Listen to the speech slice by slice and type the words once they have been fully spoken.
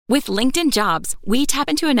With LinkedIn Jobs, we tap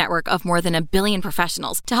into a network of more than 1 billion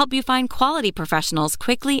professionals to help you find quality professionals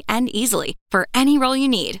quickly and easily for any role you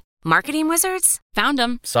need. Marketing wizards? Found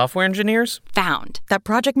them. Software engineers? Found. That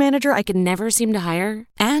project manager I could never seem to hire?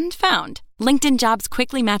 And found. LinkedIn Jobs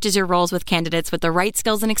quickly matches your roles with candidates with the right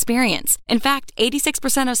skills and experience. In fact,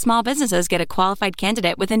 86% of small businesses get a qualified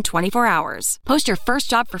candidate within 24 hours. Post your first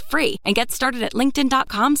job for free and get started at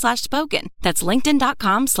linkedin.com/spoken. That's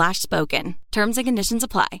linkedin.com/spoken. Terms and conditions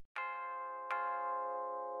apply.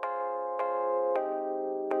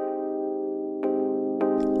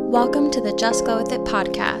 Welcome to the Just Glow With It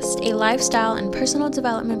podcast, a lifestyle and personal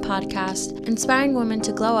development podcast inspiring women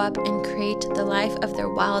to glow up and create the life of their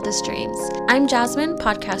wildest dreams. I'm Jasmine,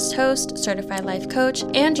 podcast host, certified life coach,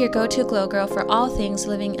 and your go-to glow girl for all things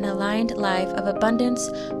living an aligned life of abundance,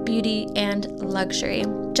 beauty, and luxury.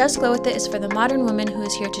 Just Glow With It is for the modern woman who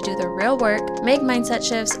is here to do the real work, make mindset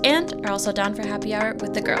shifts, and are also down for happy hour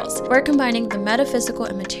with the girls. We're combining the metaphysical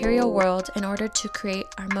and material world in order to create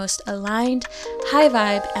our most aligned, high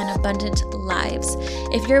vibe, and abundant lives.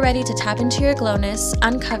 If you're ready to tap into your glowness,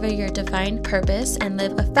 uncover your divine purpose, and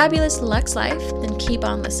live a fabulous luxe life, then keep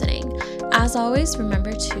on listening. As always,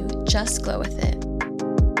 remember to just glow with it.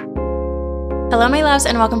 Hello, my loves,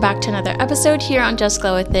 and welcome back to another episode here on Just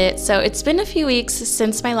Glow With It. So it's been a few weeks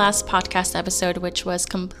since my last podcast episode, which was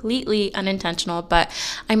completely unintentional, but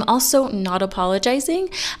I'm also not apologizing.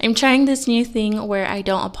 I'm trying this new thing where I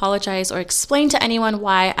don't apologize or explain to anyone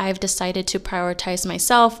why I've decided to prioritize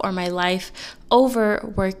myself or my life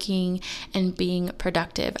over working and being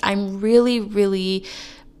productive. I'm really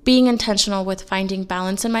being intentional with finding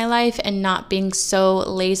balance in my life and not being so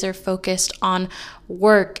laser focused on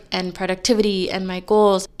work and productivity and my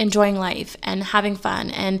goals, enjoying life and having fun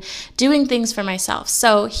and doing things for myself.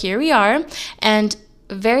 So here we are. And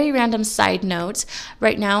very random side note,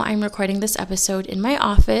 right now I'm recording this episode in my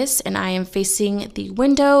office and I am facing the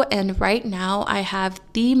window, and right now I have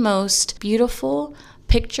the most beautiful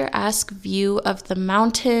picturesque view of the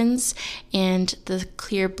mountains and the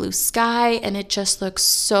clear blue sky, and it just looks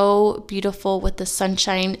so beautiful with the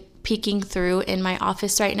sunshine peeking through in my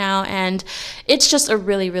office right now. And it's just a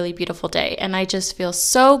really beautiful day, and I just feel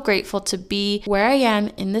so grateful to be where I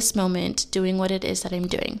am in this moment doing what it is that I'm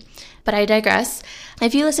doing. But I digress.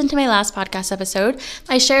 If you listened to my last podcast episode,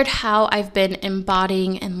 I shared how I've been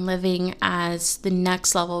embodying and living as the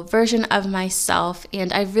next level version of myself.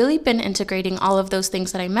 And I've really been integrating all of those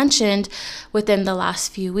things that I mentioned within the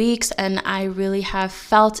last few weeks. And I really have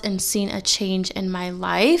felt and seen a change in my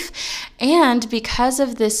life. And because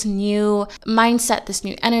of this new mindset, this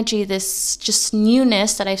new energy, this just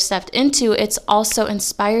newness that I've stepped into, it's also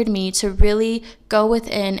inspired me to really go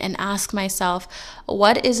within and ask myself,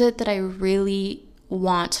 what is it that I really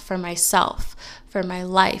want for myself, for my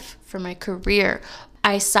life, for my career?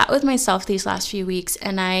 I sat with myself these last few weeks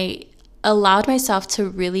and I allowed myself to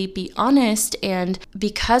really be honest. And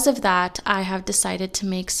because of that, I have decided to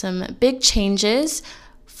make some big changes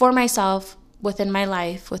for myself within my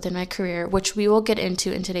life, within my career, which we will get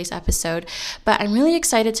into in today's episode. But I'm really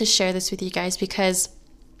excited to share this with you guys because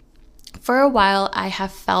for a while I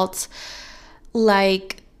have felt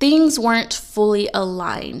like things weren't fully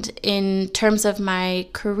aligned in terms of my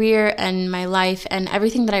career and my life and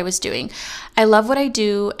everything that I was doing. I love what I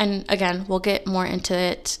do, and again, we'll get more into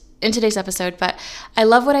it in today's episode, but I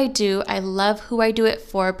love what I do. I love who I do it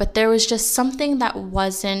for, but there was just something that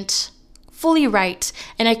wasn't fully right,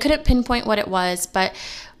 and I couldn't pinpoint what it was. But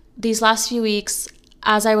these last few weeks,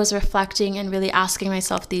 as I was reflecting and really asking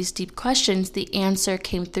myself these deep questions, the answer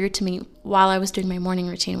came through to me while I was doing my morning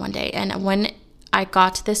routine one day. And when I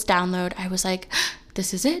got this download, I was like,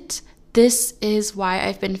 this is it. This is why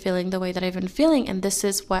I've been feeling the way that I've been feeling, and this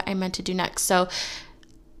is what I meant to do next. So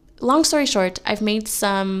long story short, I've made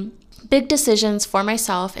some big decisions for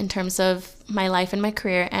myself in terms of my life and my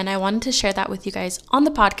career, and I wanted to share that with you guys on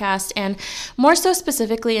the podcast. And more so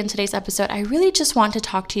specifically in today's episode, I really just want to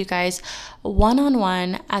talk to you guys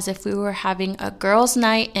one-on-one as if we were having a girls'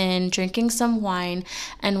 night in, drinking some wine,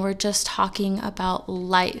 and we're just talking about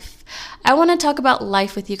life. I want to talk about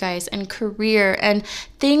life with you guys and career and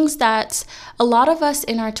things that a lot of us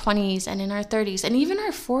in our 20s and in our 30s and even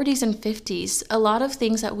our 40s and 50s, a lot of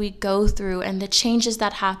things that we go through and the changes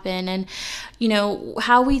that happen and, you know,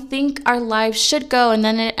 how we think our lives should go, and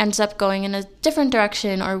then it ends up going in a different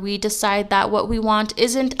direction, or we decide that what we want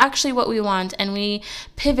isn't actually what we want, and we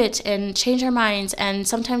pivot and change our minds, and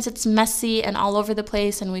sometimes it's messy and all over the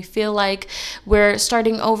place, and we feel like we're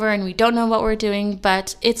starting over and we don't know what we're doing.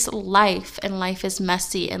 But it's life, and life is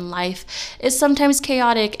messy, and life is sometimes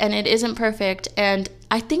chaotic, and it isn't perfect, and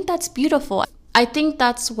I think that's beautiful. I think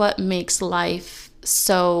that's what makes life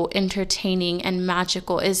so entertaining and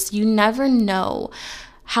magical is you never know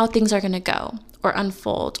how things are going to go or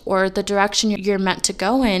unfold or the direction you're meant to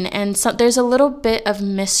go in. And so there's a little bit of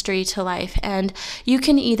mystery to life, and you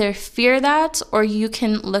can either fear that or you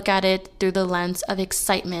can look at it through the lens of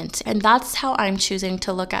excitement. And that's how I'm choosing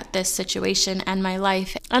to look at this situation and my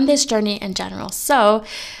life and this journey in general. So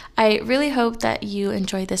I really hope that you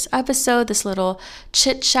enjoy this episode, this little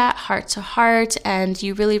chit chat, heart to heart, and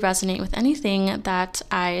you really resonate with anything that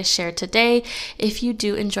I shared today. If you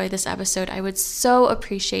do enjoy this episode, I would so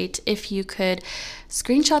appreciate if you could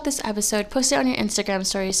screenshot this episode, post it on your Instagram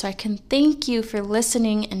story so I can thank you for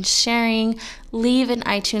listening and sharing. Leave an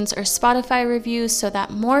iTunes or Spotify review so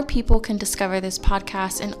that more people can discover this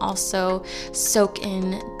podcast and also soak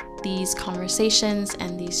in these conversations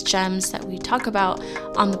and these gems that we talk about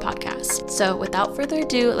on the podcast. So without further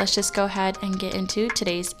ado, let's just go ahead and get into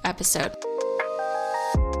today's episode.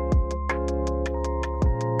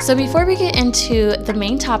 So before we get into the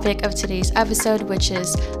main topic of today's episode, which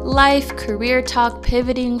is life, career talk,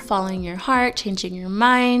 pivoting, following your heart, changing your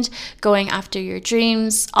mind, going after your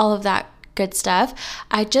dreams, all of that good stuff,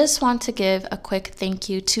 I just want to give a quick thank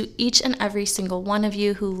you to each and every single one of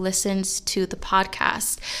you who listens to the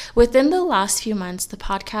podcast. Within the last few months, the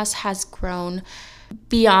podcast has grown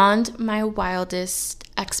beyond my wildest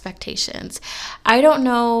expectations. I don't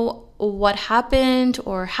know what happened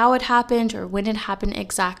or how it happened or when it happened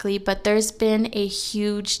exactly, but there's been a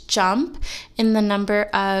huge jump in the number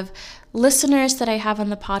of listeners that I have on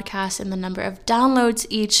the podcast and the number of downloads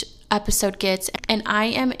each episode gets, and I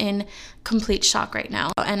am in complete shock right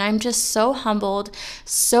now. And I'm just so humbled,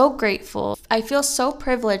 so grateful. I feel so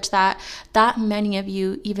privileged that many of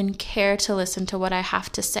you even care to listen to what I have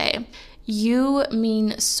to say. You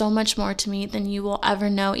mean so much more to me than you will ever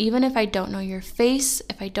know. Even if I don't know your face,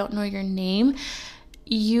 if I don't know your name,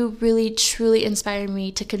 you really truly inspire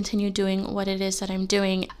me to continue doing what it is that I'm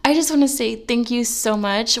doing. I just want to say thank you so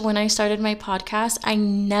much. When I started my podcast, I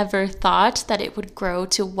never thought that it would grow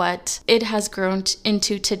to what it has grown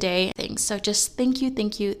into today. So just thank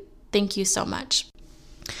you so much.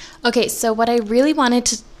 Okay, so what I really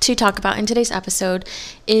wanted to talk about in today's episode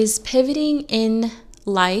is pivoting in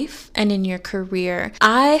life and in your career.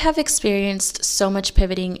 I have experienced so much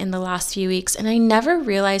pivoting in the last few weeks, and I never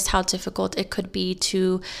realized how difficult it could be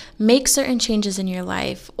to make certain changes in your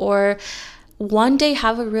life or one day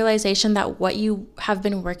have a realization that what you have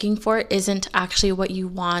been working for isn't actually what you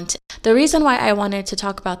want. The reason why I wanted to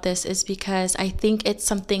talk about this is because I think it's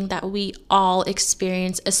something that we all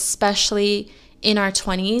experience, especially in our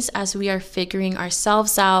 20s, as we are figuring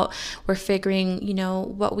ourselves out. We're figuring,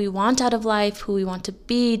 what we want out of life, who we want to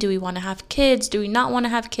be. Do we want to have kids? Do we not want to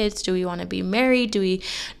have kids? Do we want to be married? Do we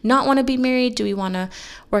not want to be married? Do we want to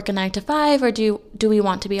work a 9-to-5? Or do we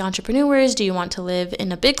want to be entrepreneurs? Do you want to live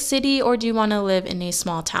in a big city, or do you want to live in a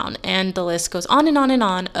small town? And the list goes on and on and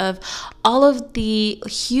on of all of the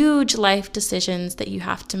huge life decisions that you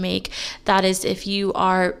have to make. That is, if you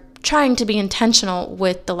are trying to be intentional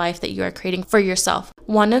with the life that you are creating for yourself.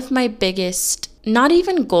 One of my biggest, not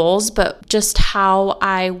even goals, but just how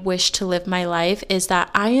I wish to live my life is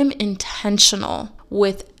that I am intentional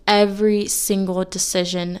with every single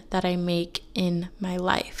decision that I make in my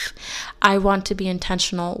life. I want to be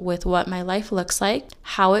intentional with what my life looks like,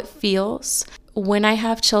 how it feels, when I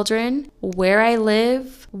have children, where I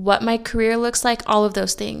live, what my career looks like, all of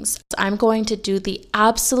those things. I'm going to do the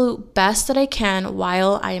absolute best that I can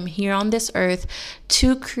while I am here on this earth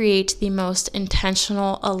to create the most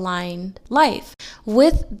intentional, aligned life.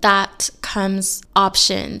 With that comes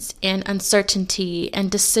options and uncertainty and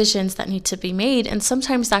decisions that need to be made, and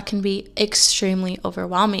sometimes that can be extremely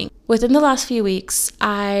overwhelming. Within the last few weeks,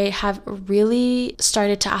 I have really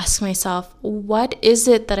started to ask myself, what is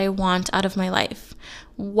it that I want out of my life?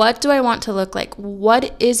 What do I want to look like?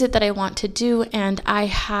 What is it that I want to do? And I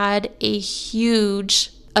had a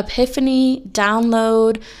huge epiphany,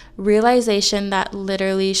 download, realization that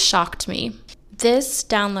literally shocked me. This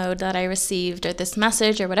download that I received, or this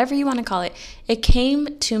message, or whatever you want to call it, it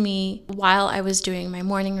came to me while I was doing my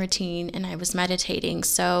morning routine and I was meditating.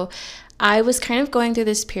 So I was kind of going through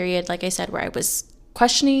this period, like I said, where I was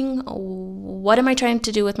questioning, what am I trying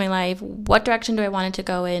to do with my life? What direction do I want it to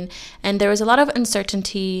go in? And there was a lot of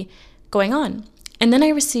uncertainty going on. And then I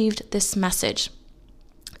received this message.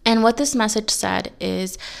 And what this message said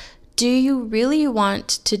is, do you really want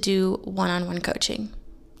to do one-on-one coaching?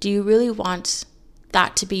 Do you really want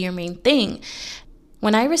that to be your main thing?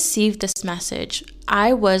 When I received this message,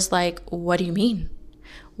 I was like, what do you mean?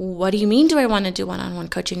 what do you mean do I want to do one-on-one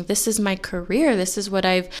coaching? This is my career. This is what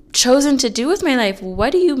I've chosen to do with my life.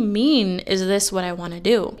 What do you mean? Is this what I want to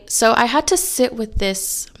do? So I had to sit with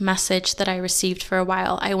this message that I received for a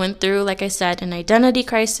while. I went through, like I said, an identity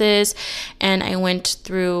crisis, and I went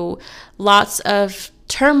through lots of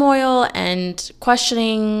turmoil and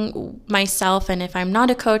questioning myself, and if I'm not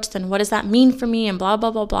a coach, then what does that mean for me, and blah, blah,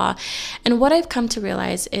 blah, blah. And what I've come to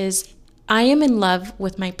realize is I am in love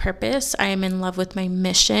with my purpose. I am in love with my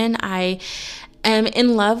mission. I am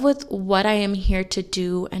in love with what I am here to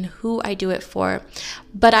do and who I do it for.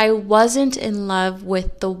 But I wasn't in love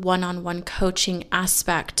with the one-on-one coaching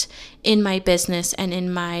aspect in my business and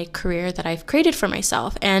in my career that I've created for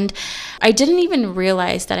myself. And I didn't even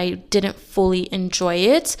realize that I didn't fully enjoy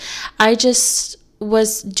it. I just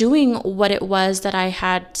was doing what it was that I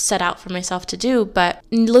had set out for myself to do. But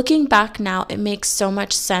looking back now, it makes so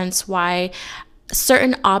much sense why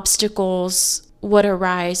certain obstacles would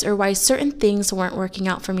arise or why certain things weren't working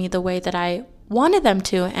out for me the way that I wanted them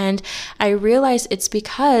to. And I realized it's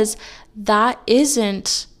because that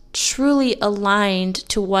isn't truly aligned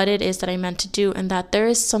to what it is that I meant to do, and that there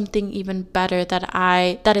is something even better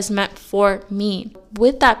that is meant for me.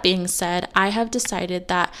 With that being said, I have decided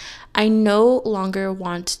that I no longer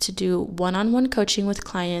want to do one-on-one coaching with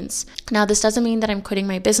clients. Now, this doesn't mean that I'm quitting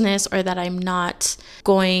my business or that I'm not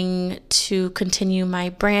going to continue my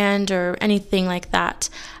brand or anything like that.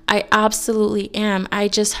 I absolutely am. I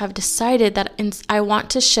just have decided that I want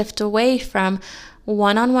to shift away from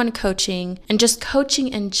one-on-one coaching and just coaching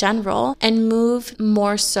in general and move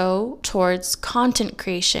more so towards content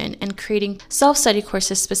creation and creating self-study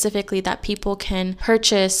courses specifically that people can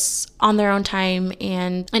purchase on their own time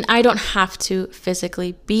and I don't have to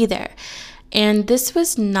physically be there. And this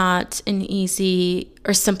was not an easy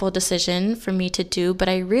or simple decision for me to do, but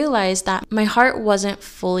I realized that my heart wasn't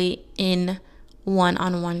fully in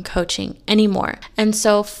one-on-one coaching anymore. And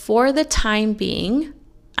so for the time being,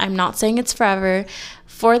 I'm not saying it's forever.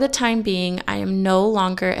 For the time being, I am no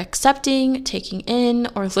longer accepting, taking in,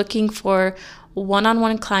 or looking for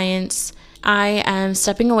one-on-one clients. I am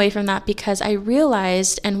stepping away from that because I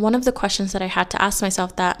realized, and one of the questions that I had to ask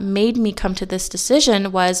myself that made me come to this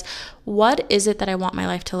decision was, what is it that I want my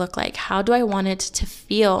life to look like? How do I want it to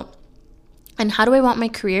feel? And how do I want my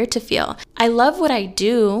career to feel? I love what I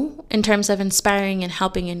do in terms of inspiring and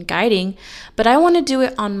helping and guiding, but I want to do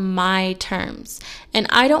it on my terms. And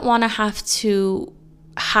I don't want to have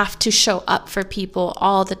to show up for people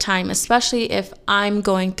all the time, especially if I'm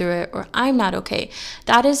going through it or I'm not okay.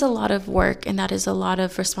 That is a lot of work and that is a lot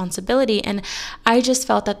of responsibility. And I just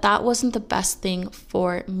felt that that wasn't the best thing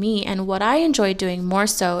for me. And what I enjoy doing more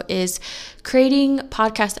so is creating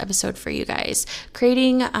podcast episode for you guys,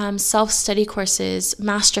 creating self-study courses,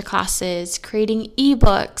 masterclasses, creating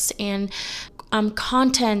ebooks and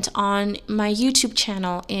content on my YouTube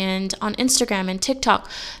channel and on Instagram and TikTok,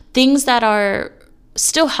 things that are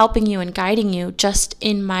still helping you and guiding you just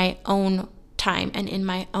in my own time and in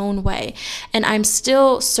my own way. And I'm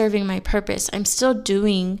still serving my purpose. I'm still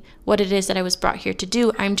doing what it is that I was brought here to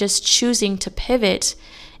do. I'm just choosing to pivot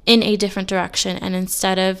in a different direction. And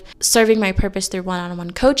instead of serving my purpose through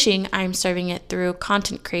one-on-one coaching, I'm serving it through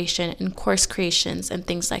content creation and course creations and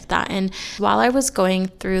things like that. And while I was going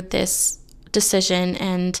through this decision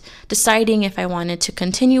and deciding if I wanted to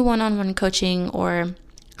continue one-on-one coaching or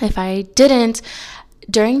if I didn't,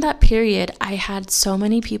 during that period, I had so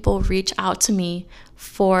many people reach out to me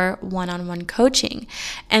for one-on-one coaching.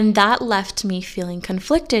 And that left me feeling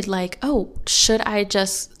conflicted, like, oh, should I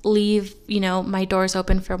just leave, my doors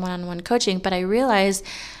open for one-on-one coaching? But I realized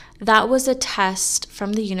that was a test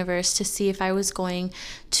from the universe to see if I was going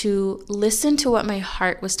to listen to what my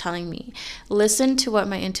heart was telling me, listen to what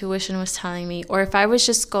my intuition was telling me, or if I was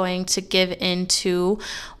just going to give in to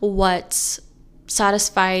what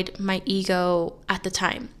satisfied my ego at the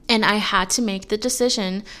time. And I had to make the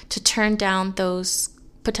decision to turn down those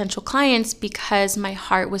potential clients because my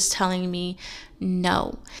heart was telling me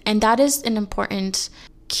no. And that is an important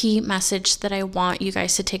key message that I want you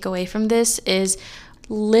guys to take away from this is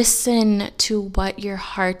listen to what your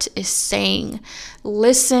heart is saying.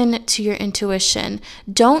 Listen to your intuition.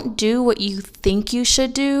 Don't do what you think you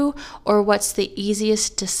should do or what's the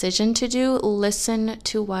easiest decision to do. Listen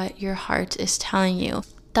to what your heart is telling you.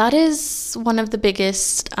 That is one of the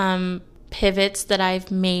biggest pivots that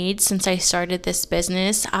I've made since I started this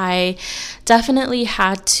business. I definitely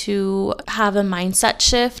had to have a mindset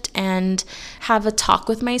shift and have a talk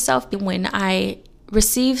with myself. When I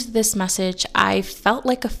received this message, I felt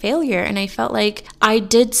like a failure and I felt like I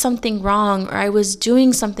did something wrong or I was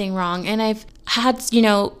doing something wrong. And I've had,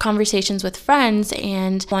 conversations with friends,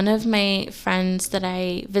 and one of my friends that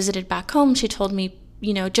I visited back home, she told me,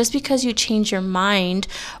 just because you change your mind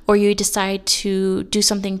or you decide to do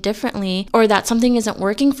something differently or that something isn't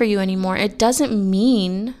working for you anymore, it doesn't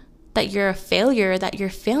mean that you're a failure, that you're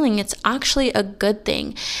failing. It's actually a good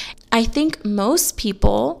thing. I think most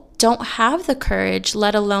people don't have the courage,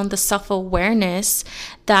 let alone the self-awareness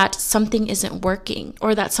that something isn't working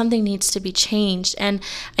or that something needs to be changed. And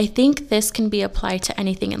I think this can be applied to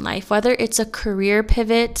anything in life, whether it's a career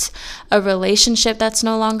pivot, a relationship that's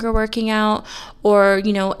no longer working out, or,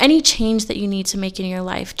 any change that you need to make in your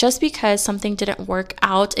life. Just because something didn't work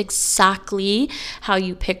out exactly how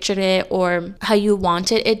you pictured it or how you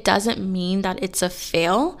want it, it doesn't mean that it's a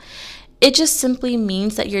fail. It just simply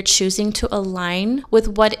means that you're choosing to align with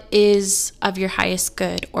what is of your highest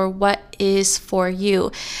good or what is for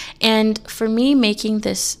you. And for me, making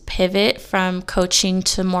this pivot from coaching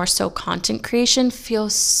to more so content creation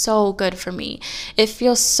feels so good for me. It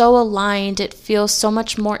feels so aligned. It feels so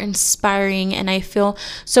much more inspiring. And I feel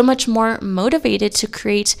so much more motivated to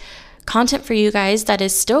create content for you guys that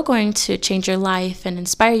is still going to change your life and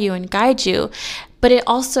inspire you and guide you, but it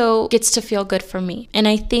also gets to feel good for me. And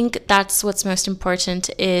I think that's what's most important,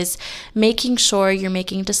 is making sure you're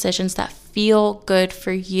making decisions that feel good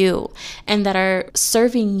for you and that are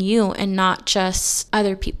serving you and not just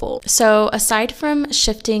other people. So aside from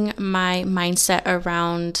shifting my mindset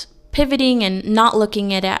around pivoting and not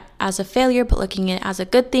looking at it as a failure, but looking at it as a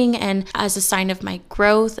good thing and as a sign of my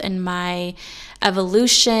growth and my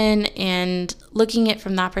evolution, and looking at it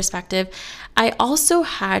from that perspective, I also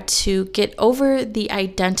had to get over the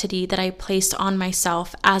identity that I placed on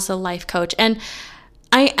myself as a life coach. And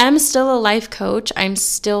I am still a life coach. I'm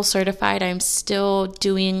still certified. I'm still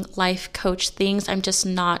doing life coach things. I'm just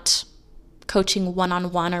not coaching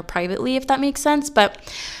one-on-one or privately, if that makes sense. But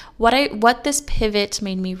what this pivot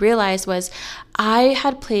made me realize was I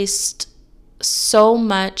had placed so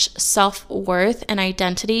much self-worth and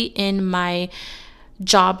identity in my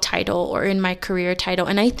job title or in my career title.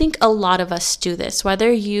 And I think a lot of us do this,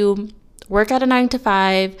 whether you work at a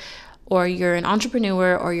 9-to-5 or you're an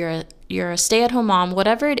entrepreneur or you're a stay-at-home mom,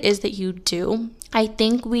 whatever it is that you do. I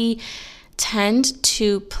think we tend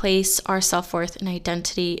to place our self-worth and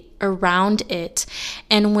identity around it.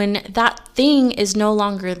 And when that thing is no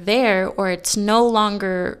longer there or it's no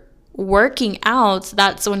longer working out,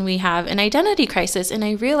 that's when we have an identity crisis. And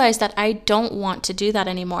I realized that I don't want to do that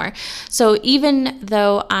anymore. So even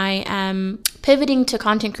though I am pivoting to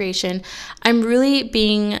content creation, I'm really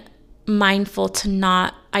being mindful to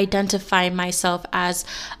not identify myself as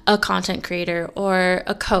a content creator or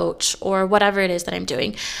a coach or whatever it is that I'm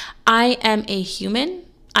doing. I am a human.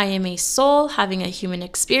 I am a soul having a human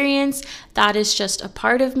experience. That is just a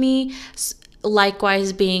part of me.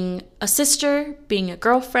 Likewise, being a sister, being a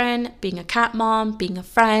girlfriend, being a cat mom, being a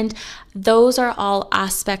friend, those are all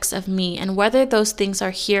aspects of me. And whether those things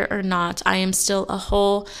are here or not, I am still a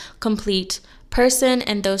whole, complete person,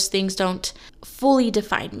 and those things don't fully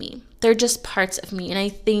define me. They're just parts of me. And I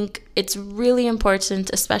think it's really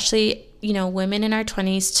important, especially, women in our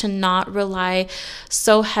 20s, to not rely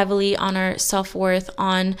so heavily on our self-worth,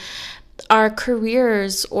 on our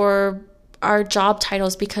careers or our job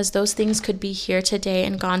titles, because those things could be here today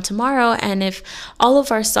and gone tomorrow. And if all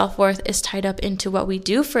of our self-worth is tied up into what we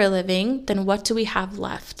do for a living, then what do we have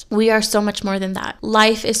left? We are so much more than that.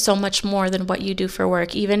 Life is so much more than what you do for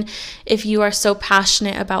work. Even if you are so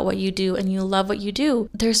passionate about what you do and you love what you do,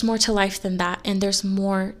 there's more to life than that, and there's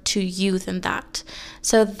more to you than that.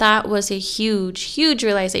 So that was a huge, huge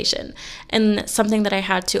realization and something that I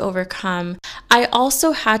had to overcome. I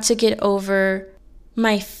also had to get over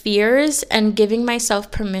my fears and giving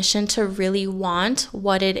myself permission to really want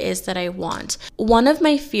what it is that I want. One of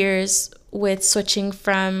my fears with switching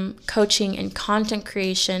from coaching and content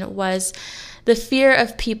creation was the fear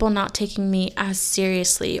of people not taking me as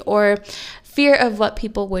seriously, or fear of what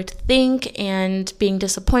people would think and being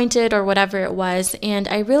disappointed or whatever it was. And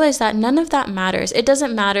I realized that none of that matters. It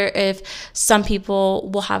doesn't matter if some people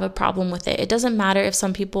will have a problem with it. It doesn't matter if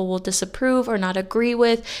some people will disapprove or not agree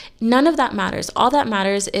with. None of that matters. All that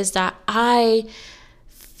matters is that I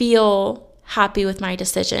feel happy with my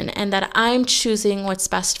decision and that I'm choosing what's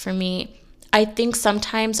best for me. I think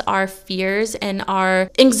sometimes our fears and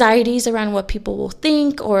our anxieties around what people will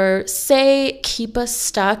think or say keep us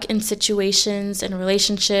stuck in situations and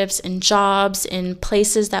relationships and jobs in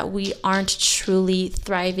places that we aren't truly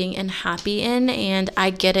thriving and happy in. And I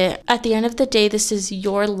get it. At the end of the day, this is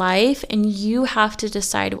your life and you have to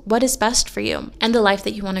decide what is best for you and the life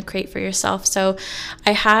that you want to create for yourself. So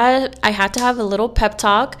I had to have a little pep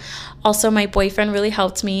talk Also, my boyfriend really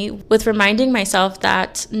helped me with reminding myself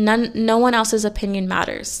that no one else's opinion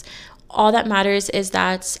matters. All that matters is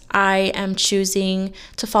that I am choosing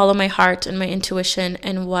to follow my heart and my intuition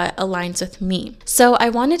and what aligns with me. So I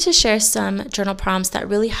wanted to share some journal prompts that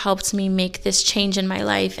really helped me make this change in my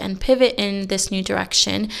life and pivot in this new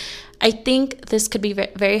direction. I think this could be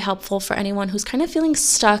very helpful for anyone who's kind of feeling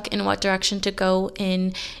stuck in what direction to go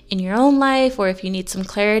in your own life, or if you need some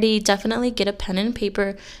clarity, definitely get a pen and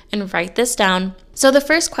paper and write this down. So the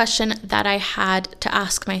first question that I had to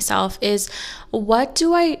ask myself is, what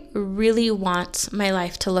do I really want my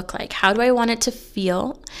life to look like? How do I want it to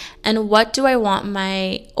feel? And what do I want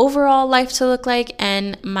my overall life to look like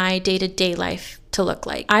and my day-to-day life to look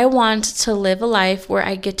like? I want to live a life where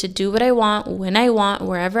I get to do what I want, when I want,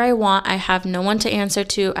 wherever I want. I have no one to answer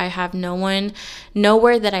to. I have nowhere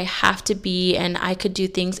that I have to be, and I could do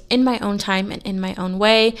things in my own time and in my own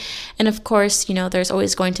way. And of course, there's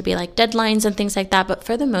always going to be like deadlines and things like that. But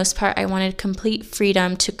for the most part, I wanted complete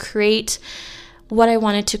freedom to create what I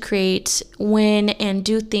wanted to create, when, and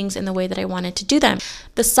do things in the way that I wanted to do them.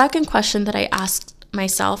 The second question that I asked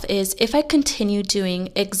myself is, if I continue doing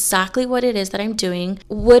exactly what it is that I'm doing,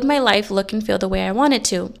 would my life look and feel the way I want it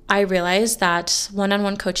to? I realized that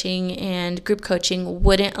one-on-one coaching and group coaching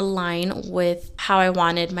wouldn't align with how I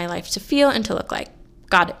wanted my life to feel and to look like.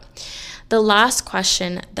 Got it. The last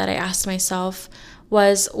question that I asked myself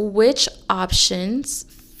was, which options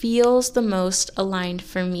feels the most aligned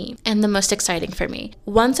for me and the most exciting for me?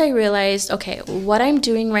 Once I realized, okay, what I'm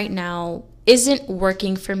doing right now isn't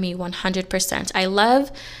working for me 100%. I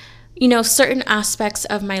love, certain aspects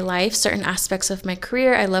of my life, certain aspects of my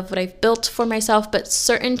career. I love what I've built for myself, but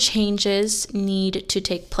certain changes need to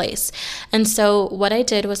take place. And so what I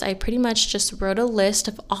did was I pretty much just wrote a list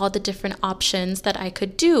of all the different options that I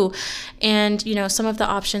could do. And, some of the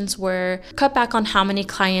options were cut back on how many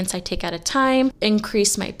clients I take at a time,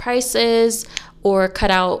 increase my prices, or cut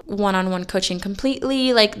out one-on-one coaching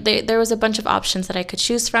completely. Like there was a bunch of options that I could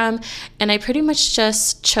choose from, and I pretty much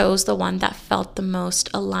just chose the one that felt the most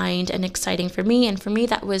aligned and exciting for me. And for me,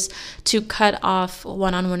 that was to cut off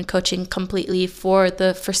one-on-one coaching completely for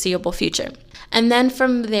the foreseeable future. And then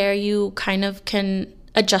from there, you kind of can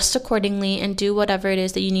adjust accordingly and do whatever it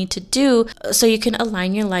is that you need to do so you can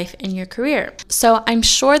align your life and your career. So I'm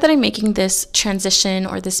sure that I'm making this transition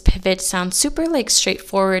or this pivot sound super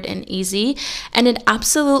straightforward and easy, and it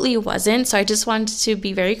absolutely wasn't. So I just wanted to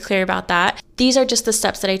be very clear about that. These are just the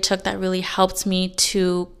steps that I took that really helped me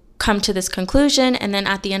to come to this conclusion. And then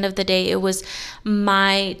at the end of the day, it was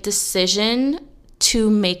my decision to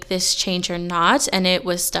make this change or not. And it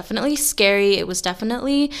was definitely scary. It was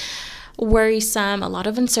definitely worrisome, a lot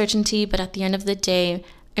of uncertainty, but at the end of the day,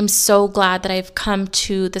 I'm so glad that I've come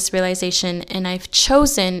to this realization and I've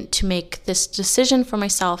chosen to make this decision for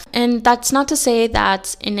myself. And that's not to say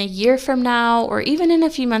that in a year from now, or even in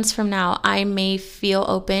a few months from now, I may feel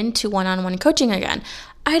open to one-on-one coaching again.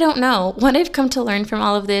 I don't know. What I've come to learn from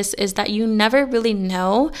all of this is that you never really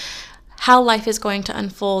know how life is going to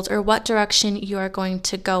unfold or what direction you are going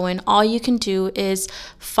to go in. All you can do is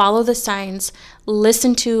follow the signs,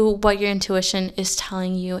 listen to what your intuition is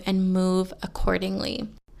telling you, and move accordingly.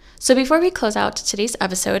 So before we close out today's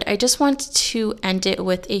episode, I just want to end it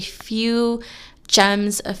with a few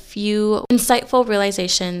gems, a few insightful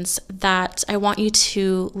realizations that I want you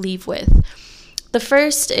to leave with. The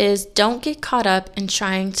first is, don't get caught up in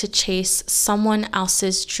trying to chase someone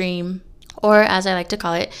else's dream, or as I like to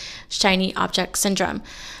call it, shiny object syndrome.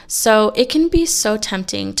 So it can be so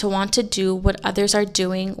tempting to want to do what others are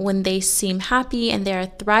doing when they seem happy and they are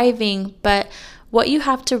thriving, but what you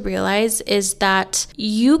have to realize is that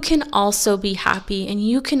you can also be happy and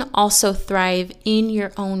you can also thrive in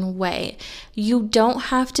your own way. You don't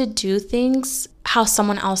have to do things how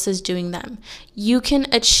someone else is doing them. You can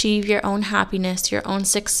achieve your own happiness, your own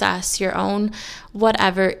success, your own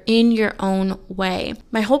whatever in your own way.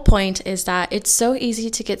 My whole point is that it's so easy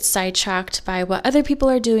to get sidetracked by what other people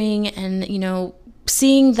are doing and,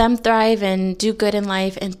 seeing them thrive and do good in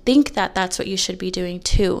life and think that that's what you should be doing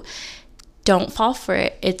too. Don't fall for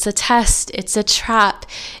it. It's a test. It's a trap.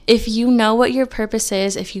 If you know what your purpose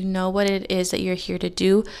is, if you know what it is that you're here to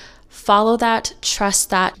do, follow that, trust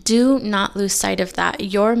that. Do not lose sight of that.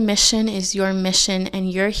 Your mission is your mission, and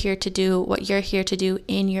you're here to do what you're here to do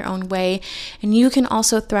in your own way. And you can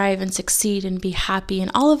also thrive and succeed and be happy and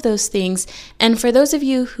all of those things. And for those of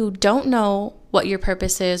you who don't know what your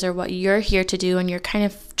purpose is or what you're here to do, and you're kind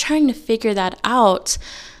of trying to figure that out,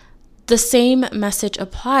 the same message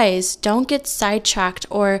applies. Don't get sidetracked,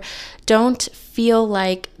 or don't feel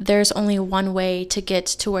like there's only one way to get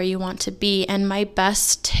to where you want to be. And my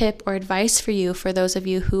best tip or advice for you, for those of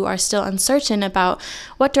you who are still uncertain about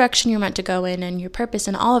what direction you're meant to go in and your purpose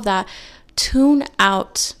and all of that, tune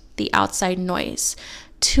out the outside noise.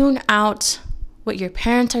 Tune out what your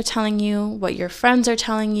parents are telling you, what your friends are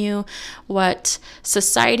telling you, what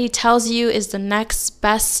society tells you is the next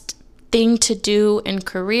best thing to do in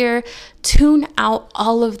career. Tune out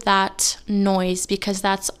all of that noise, because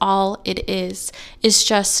that's all it is. It's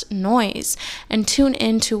just noise. And tune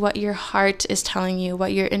into what your heart is telling you,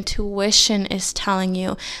 what your intuition is telling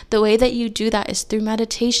you. The way that you do that is through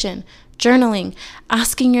meditation, journaling,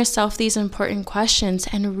 asking yourself these important questions,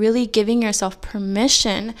 and really giving yourself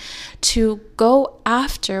permission to go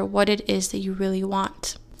after what it is that you really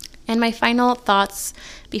want. And my final thoughts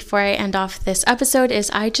before I end off this episode is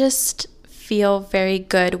I just feel very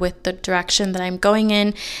good with the direction that I'm going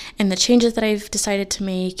in and the changes that I've decided to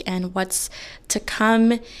make and what's to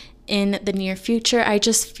come in the near future. I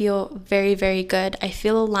just feel very, very good. I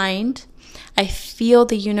feel aligned. I feel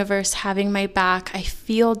the universe having my back. I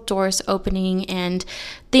feel doors opening and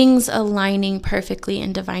things aligning perfectly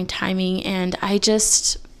in divine timing. And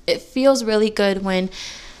it feels really good when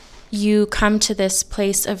you come to this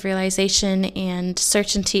place of realization and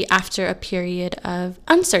certainty after a period of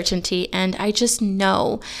uncertainty. And I just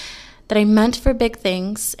know that I'm meant for big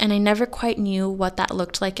things, and I never quite knew what that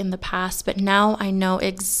looked like in the past, but now I know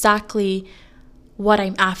exactly what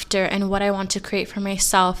I'm after and what I want to create for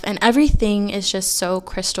myself, and everything is just so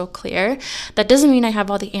crystal clear. That doesn't mean I have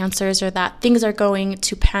all the answers or that things are going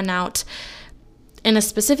to pan out in a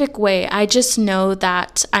specific way. I just know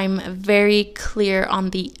that I'm very clear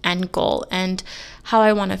on the end goal and how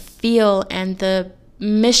I want to feel and the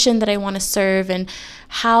mission that I want to serve and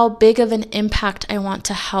how big of an impact I want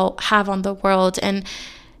to have on the world. And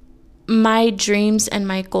my dreams and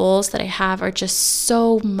my goals that I have are just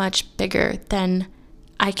so much bigger than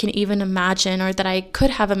I can even imagine or that I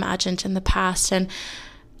could have imagined in the past. And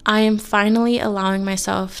I am finally allowing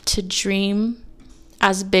myself to dream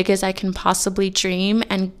as big as I can possibly dream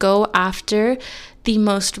and go after the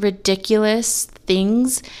most ridiculous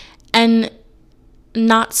things and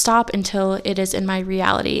not stop until it is in my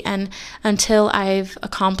reality and until I've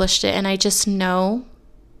accomplished it. And I just know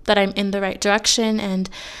that I'm in the right direction and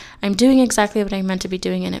I'm doing exactly what I'm meant to be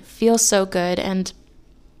doing, and it feels so good. And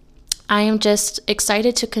I am just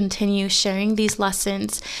excited to continue sharing these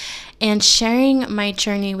lessons and sharing my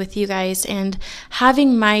journey with you guys, and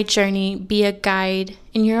having my journey be a guide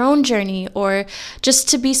in your own journey, or just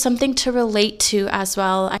to be something to relate to as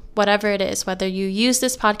well. Whatever it is, whether you use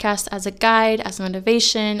this podcast as a guide, as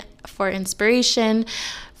motivation, for inspiration,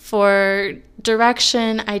 for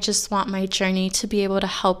direction, I just want my journey to be able to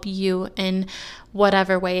help you in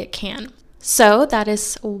whatever way it can. So that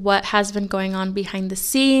is what has been going on behind the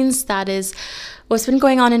scenes. That is what's been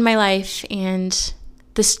going on in my life, and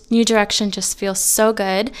this new direction just feels so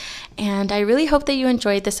good. And I really hope that you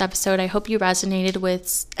enjoyed this episode. I hope you resonated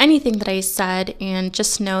with anything that I said, and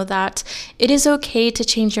just know that it is okay to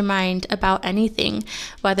change your mind about anything,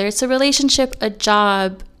 whether it's a relationship, a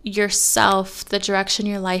job, yourself, the direction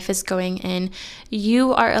your life is going in.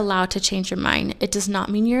 You are allowed to change your mind. It does not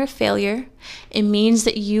mean you're a failure. It means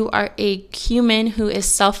that you are a human who is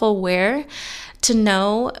self-aware to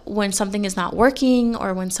know when something is not working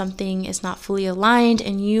or when something is not fully aligned,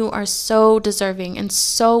 and you are so deserving and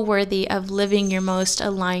so worthy of living your most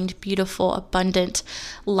aligned, beautiful, abundant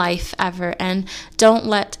life ever. And don't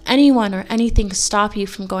let anyone or anything stop you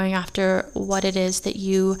from going after what it is that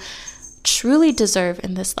you truly deserve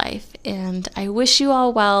in this life. And I wish you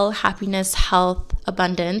all well, happiness, health,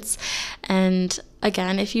 abundance. And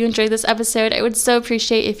again, if you enjoyed this episode, I would so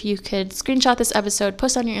appreciate if you could screenshot this episode,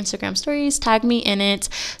 post on your Instagram stories, tag me in it,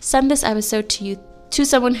 send this episode to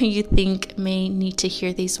someone who you think may need to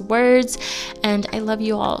hear these words. And I love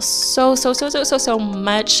you all so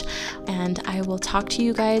much. And I will talk to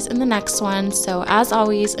you guys in the next one. So as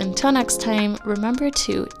always, until next time, remember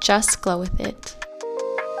to just glow with it.